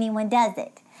hardly anyone does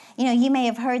it. You know, you may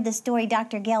have heard the story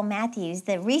Dr. Gail Matthews,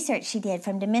 the research she did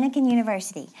from Dominican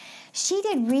University. She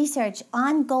did research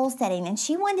on goal setting, and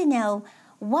she wanted to know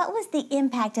what was the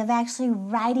impact of actually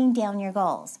writing down your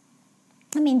goals.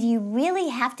 I mean, do you really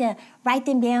have to write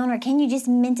them down, or can you just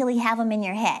mentally have them in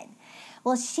your head?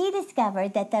 Well, she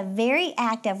discovered that the very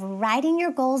act of writing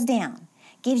your goals down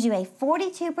gives you a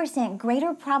 42%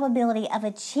 greater probability of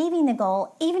achieving the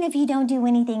goal even if you don't do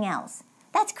anything else.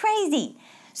 That's crazy.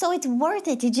 So it's worth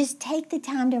it to just take the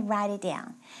time to write it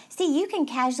down. See, you can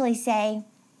casually say,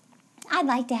 I'd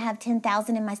like to have $10,000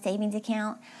 in my savings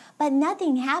account, but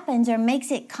nothing happens or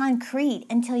makes it concrete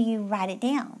until you write it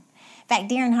down. In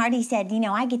fact, Darren Hardy said,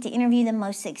 I get to interview the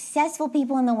most successful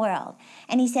people in the world.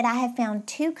 And he said, I have found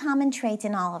 2 common traits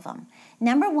in all of them.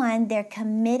 Number 1, they're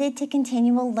committed to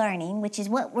continual learning, which is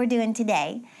what we're doing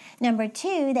today. Number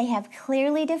 2, they have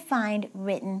clearly defined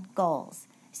written goals.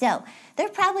 So there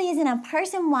probably isn't a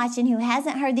person watching who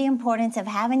hasn't heard the importance of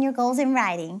having your goals in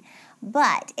writing.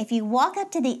 But if you walk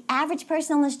up to the average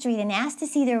person on the street and ask to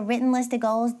see their written list of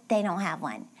goals, they don't have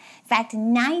one. In fact,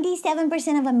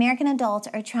 97% of American adults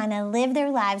are trying to live their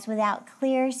lives without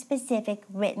clear, specific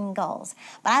written goals.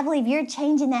 But I believe you're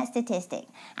changing that statistic.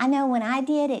 I know when I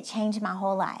did, it changed my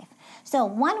whole life. So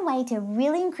one way to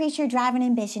really increase your drive and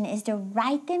ambition is to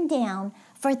write them down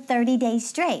for 30 days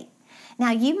straight. Now,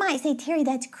 you might say, Terri,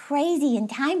 that's crazy and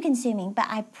time-consuming, but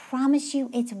I promise you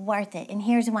it's worth it, and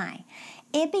here's why.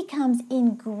 It becomes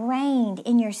ingrained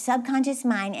in your subconscious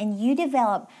mind, and you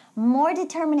develop more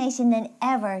determination than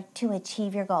ever to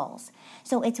achieve your goals.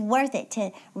 So it's worth it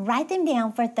to write them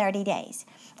down for 30 days.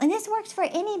 And this works for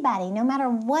anybody, no matter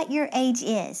what your age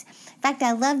is. In fact,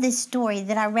 I love this story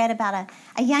that I read about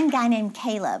a young guy named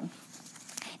Caleb.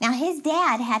 Now, his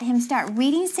dad had him start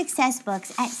reading success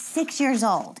books at 6 years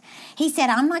old. He said,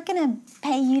 I'm not going to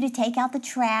pay you to take out the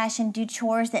trash and do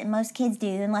chores that most kids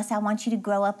do unless I want you to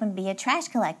grow up and be a trash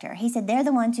collector. He said, they're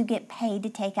the ones who get paid to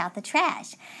take out the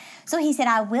trash. So he said,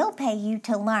 I will pay you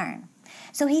to learn.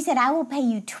 So he said, I will pay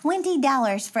you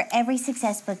 $20 for every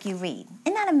success book you read.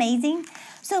 Isn't that amazing?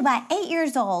 So by 8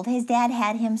 years old, his dad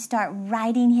had him start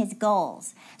writing his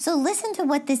goals. So listen to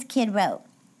what this kid wrote.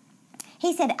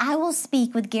 He said, I will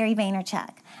speak with Gary Vaynerchuk.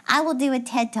 I will do a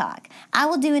TED Talk. I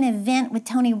will do an event with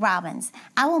Tony Robbins.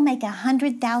 I will make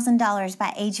 $100,000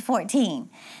 by age 14.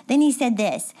 Then he said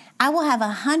this, I will have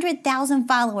 100,000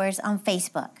 followers on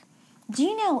Facebook. Do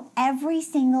you know every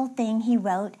single thing he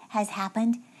wrote has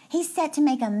happened? He's set to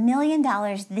make $1 million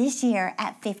this year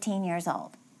at 15 years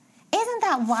old. Isn't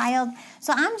that wild?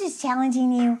 So I'm just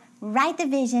challenging you, write the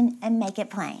vision and make it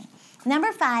plain.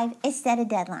 Number 5 is set a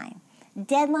deadline.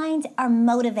 Deadlines are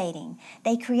motivating.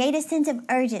 They create a sense of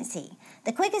urgency.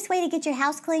 The quickest way to get your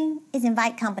house clean is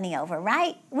invite company over,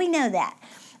 right? We know that.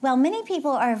 Well, many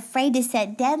people are afraid to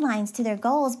set deadlines to their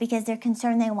goals because they're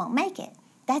concerned they won't make it.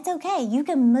 That's okay. You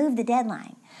can move the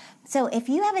deadline. So if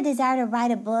you have a desire to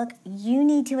write a book, you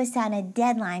need to assign a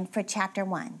deadline for chapter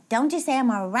 1. Don't just say, I'm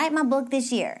going to write my book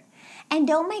this year. And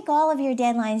don't make all of your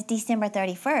deadlines December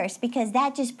 31st because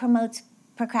that just promotes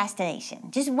procrastination.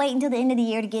 Just wait until the end of the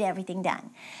year to get everything done.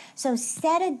 So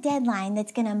set a deadline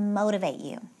that's going to motivate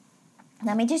you.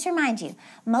 Let me just remind you,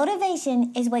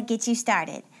 motivation is what gets you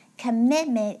started.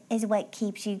 Commitment is what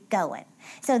keeps you going.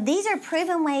 So these are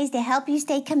proven ways to help you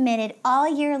stay committed all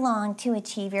year long to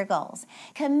achieve your goals.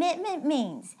 Commitment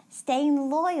means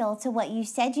staying loyal to what you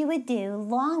said you would do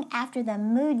long after the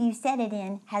mood you set it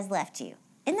in has left you.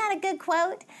 Isn't that a good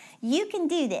quote? You can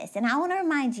do this, and I want to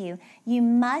remind you, you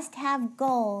must have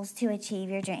goals to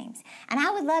achieve your dreams. And I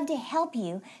would love to help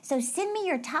you, so send me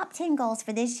your top 10 goals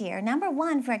for this year. Number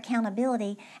 1, for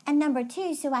accountability, and number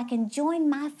 2, so I can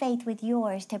join my faith with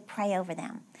yours to pray over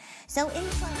them. So in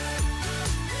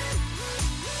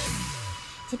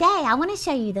today, I want to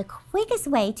show you the quickest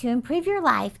way to improve your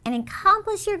life and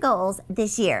accomplish your goals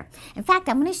this year. In fact,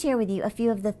 I'm going to share with you a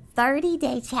few of the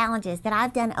 30-day challenges that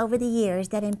I've done over the years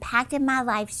that impacted my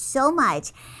life so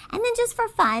much. And then just for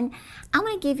fun, I'm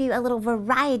going to give you a little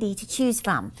variety to choose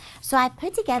from. So I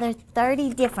put together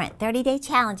 30 different 30-day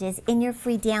challenges in your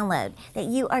free download that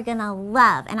you are going to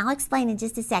love. And I'll explain in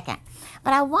just a second.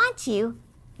 But I want you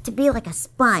to be like a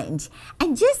sponge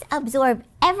and just absorb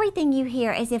everything you hear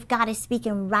as if God is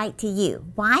speaking right to you.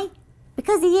 Why?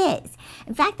 Because He is.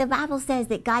 In fact, the Bible says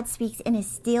that God speaks in a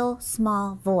still,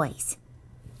 small voice.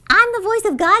 I'm the voice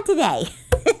of God today.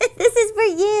 This is for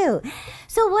you.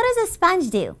 So what does a sponge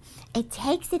do? It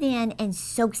takes it in and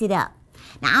soaks it up.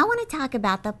 Now I want to talk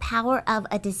about the power of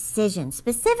a decision,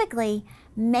 specifically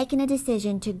making a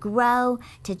decision to grow,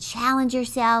 to challenge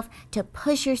yourself, to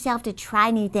push yourself to try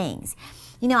new things.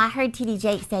 You know, I heard T.D.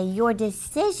 Jakes say, your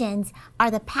decisions are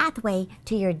the pathway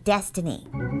to your destiny.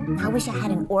 I wish I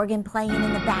had an organ playing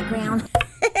in the background.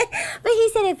 But he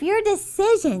said, if your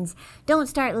decisions don't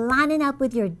start lining up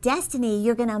with your destiny,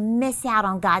 you're going to miss out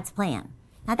on God's plan.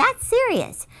 Now that's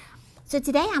serious. So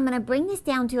today I'm going to bring this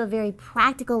down to a very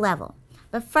practical level.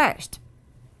 But first,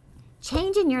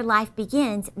 change in your life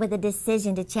begins with a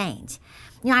decision to change.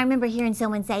 You know, I remember hearing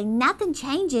someone say, nothing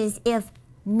changes if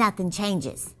nothing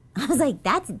changes. I was like,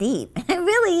 that's deep. It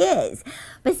really is.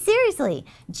 But seriously,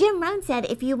 Jim Rohn said,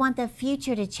 if you want the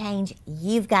future to change,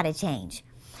 you've got to change.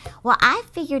 Well, I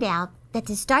figured out that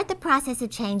to start the process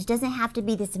of change doesn't have to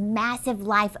be this massive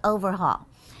life overhaul.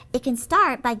 It can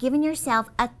start by giving yourself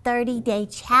a 30-day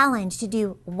challenge to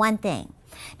do one thing.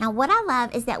 Now, what I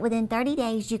love is that within 30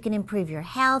 days, you can improve your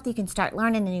health, you can start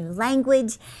learning a new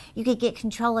language, you can get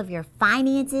control of your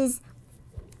finances,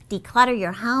 declutter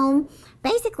your home.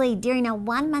 Basically, during a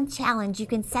 1-month challenge, you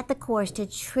can set the course to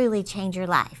truly change your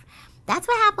life. That's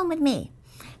what happened with me.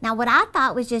 Now, what I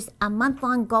thought was just a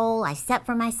month-long goal I set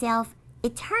for myself,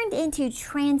 it turned into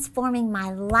transforming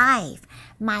my life,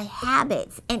 my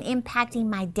habits, and impacting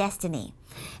my destiny.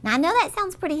 Now, I know that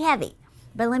sounds pretty heavy,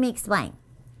 but let me explain.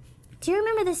 Do you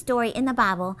remember the story in the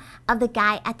Bible of the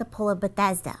guy at the pool of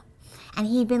Bethesda? And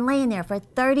he'd been laying there for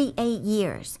 38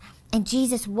 years. And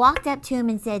Jesus walked up to him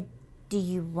and said, do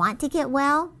you want to get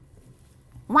well?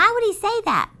 Why would he say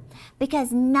that?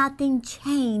 Because nothing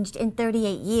changed in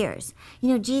 38 years. You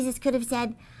know, Jesus could have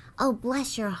said, oh,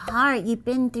 bless your heart, you've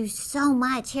been through so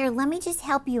much. Here, let me just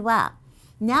help you up.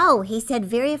 No, he said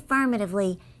very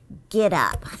affirmatively, get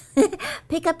up.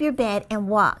 Pick up your bed and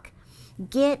walk.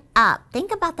 Get up.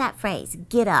 Think about that phrase,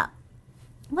 get up.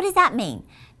 What does that mean?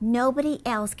 Nobody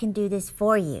else can do this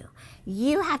for you.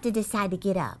 You have to decide to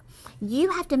get up.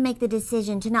 You have to make the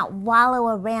decision to not wallow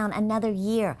around another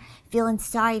year, feeling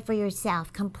sorry for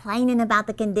yourself, complaining about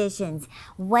the conditions,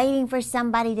 waiting for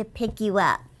somebody to pick you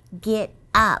up. Get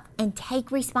up and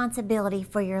take responsibility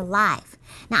for your life.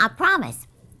 Now, I promise,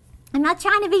 I'm not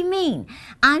trying to be mean.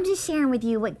 I'm just sharing with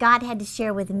you what God had to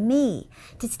share with me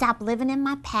to stop living in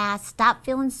my past, stop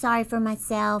feeling sorry for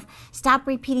myself, stop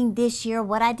repeating this year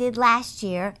what I did last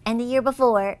year and the year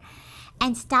before,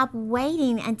 and stop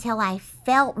waiting until I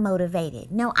felt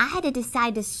motivated. No, I had to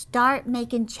decide to start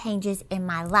making changes in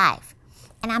my life.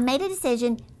 And I made a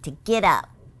decision to get up.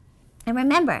 And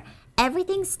remember,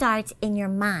 everything starts in your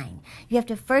mind. You have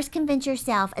to first convince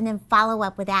yourself and then follow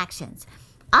up with actions.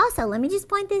 Also, let me just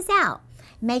point this out.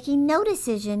 Making no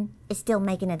decision is still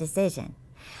making a decision.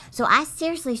 So I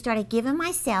seriously started giving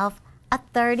myself a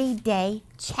 30-day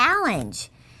challenge.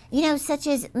 You know, such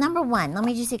as, number one, let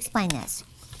me just explain this.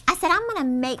 I said I'm going to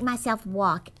make myself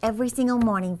walk every single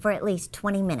morning for at least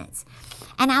 20 minutes.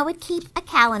 And I would keep a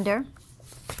calendar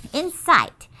in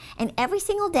sight. And every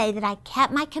single day that I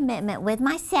kept my commitment with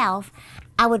myself,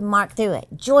 I would mark through it,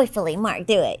 joyfully mark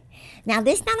through it. Now,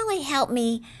 this not only helped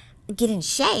me get in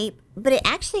shape, but it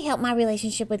actually helped my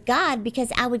relationship with God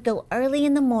because I would go early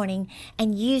in the morning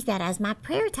and use that as my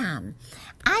prayer time.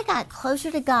 I got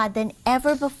closer to God than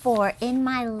ever before in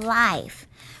my life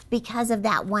because of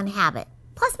that one habit.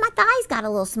 Plus, my thighs got a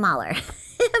little smaller.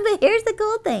 But here's the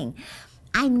cool thing.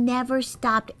 I never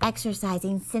stopped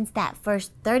exercising since that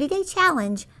first 30-day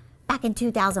challenge back in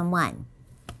 2001.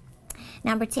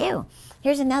 Number two,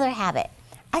 here's another habit.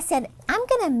 I said, I'm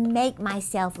going to make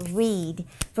myself read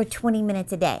for 20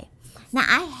 minutes a day. Now,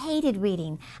 I hated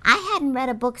reading. I hadn't read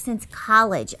a book since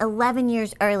college, 11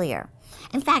 years earlier.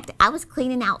 In fact, I was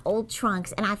cleaning out old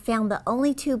trunks and I found the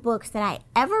only 2 books that I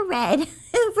ever read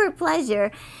for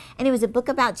pleasure. And it was a book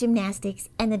about gymnastics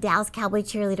and the Dallas Cowboy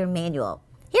Cheerleader Manual.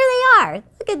 Here they are.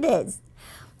 Look at this.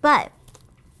 But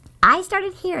I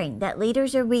started hearing that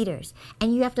leaders are readers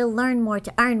and you have to learn more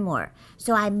to earn more.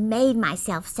 So I made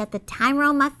myself set the timer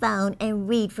on my phone and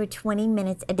read for 20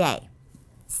 minutes a day.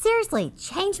 Seriously,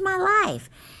 changed my life.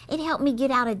 It helped me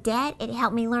get out of debt. It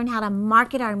helped me learn how to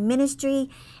market our ministry.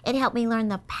 It helped me learn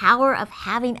the power of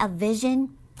having a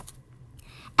vision.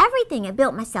 Everything. It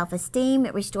built my self-esteem.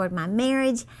 It restored my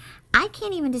marriage. I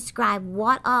can't even describe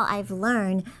what all I've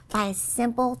learned by a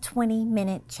simple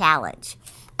 20-minute challenge.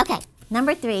 Okay,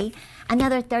 number 3,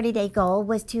 another 30-day goal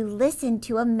was to listen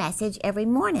to a message every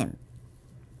morning.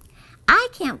 I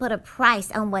can't put a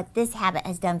price on what this habit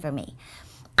has done for me.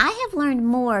 I have learned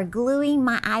more gluing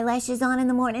my eyelashes on in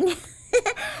the morning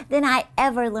than I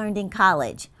ever learned in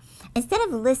college. Instead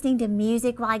of listening to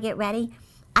music while I get ready,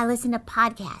 I listen to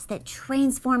podcasts that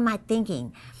transform my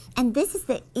thinking. And this is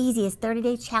the easiest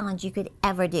 30-day challenge you could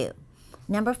ever do.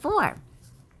 Number 4,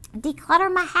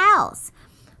 declutter my house,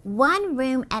 one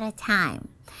room at a time.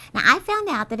 Now, I found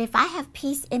out that if I have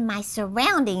peace in my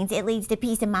surroundings, it leads to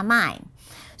peace in my mind.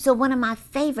 So one of my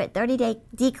favorite 30-day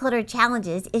declutter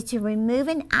challenges is to remove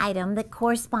an item that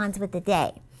corresponds with the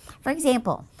day. For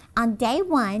example, on day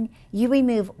 1, you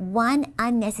remove 1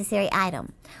 unnecessary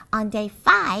item. On day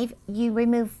 5, you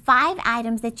remove 5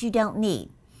 items that you don't need.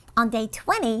 On day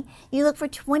 20, you look for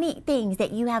 20 things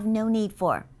that you have no need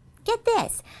for. Get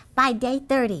this, by day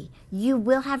 30, you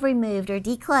will have removed or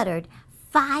decluttered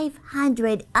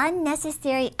 500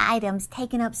 unnecessary items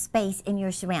taking up space in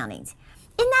your surroundings.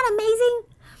 Isn't that amazing?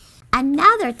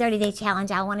 Another 30-day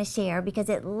challenge I want to share, because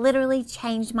it literally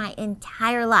changed my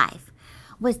entire life,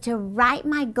 was to write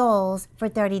my goals for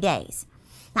 30 days.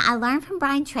 Now, I learned from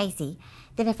Brian Tracy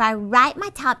that if I write my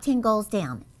top 10 goals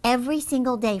down every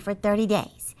single day for 30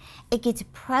 days, it gets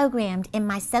programmed in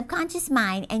my subconscious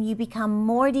mind and you become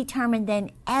more determined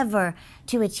than ever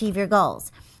to achieve your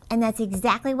goals. And that's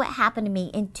exactly what happened to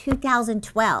me in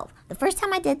 2012. The first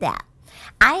time I did that,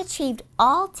 I achieved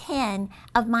all 10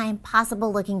 of my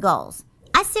impossible looking goals.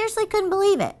 I seriously couldn't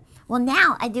believe it. Well,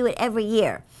 now I do it every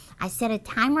year. I set a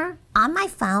timer on my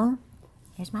phone,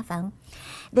 here's my phone,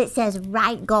 that says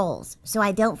write goals so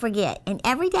I don't forget. And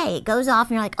every day it goes off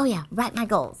and you're like, oh yeah, write my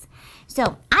goals.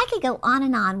 So I could go on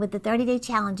and on with the 30-day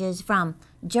challenges, from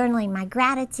journaling my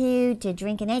gratitude to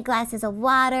drinking 8 glasses of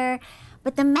water.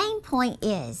 But the main point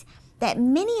is that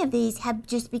many of these have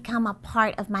just become a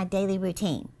part of my daily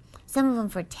routine. Some of them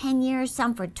for 10 years,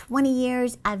 some for 20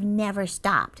 years. I've never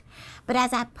stopped. But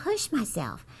as I push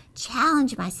myself,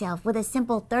 challenge myself with a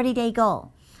simple 30-day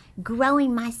goal,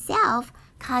 growing myself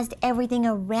caused everything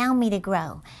around me to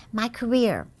grow. My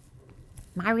career,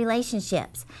 my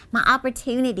relationships, my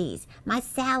opportunities, my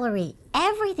salary,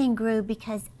 everything grew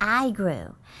because I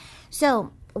grew.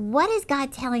 So what is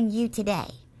God telling you today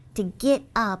to get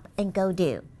up and go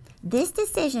do? This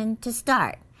decision to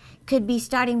start could be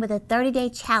starting with a 30-day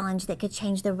challenge that could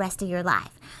change the rest of your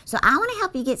life. So I want to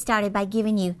help you get started by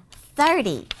giving you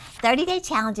 30-day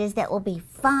challenges that will be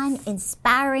fun,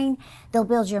 inspiring. They'll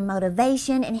build your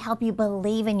motivation and help you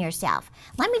believe in yourself.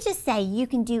 Let me just say, you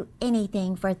can do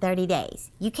anything for 30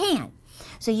 days. You can.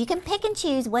 So you can pick and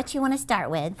choose what you want to start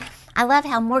with. I love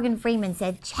how Morgan Freeman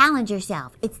said, challenge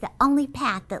yourself. It's the only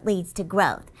path that leads to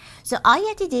growth. So all you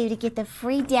have to do to get the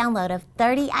free download of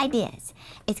 30 ideas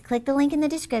is click the link in the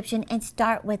description and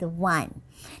start with 1.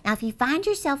 Now, if you find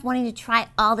yourself wanting to try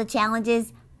all the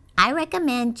challenges, I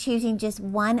recommend choosing just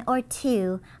 1 or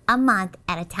 2 a month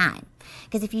at a time.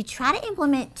 Because if you try to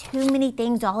implement too many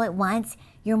things all at once,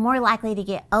 you're more likely to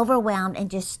get overwhelmed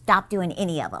and just stop doing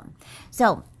any of them.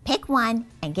 So pick 1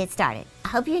 and get started. I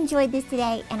hope you enjoyed this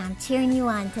today, and I'm cheering you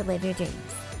on to live your dreams.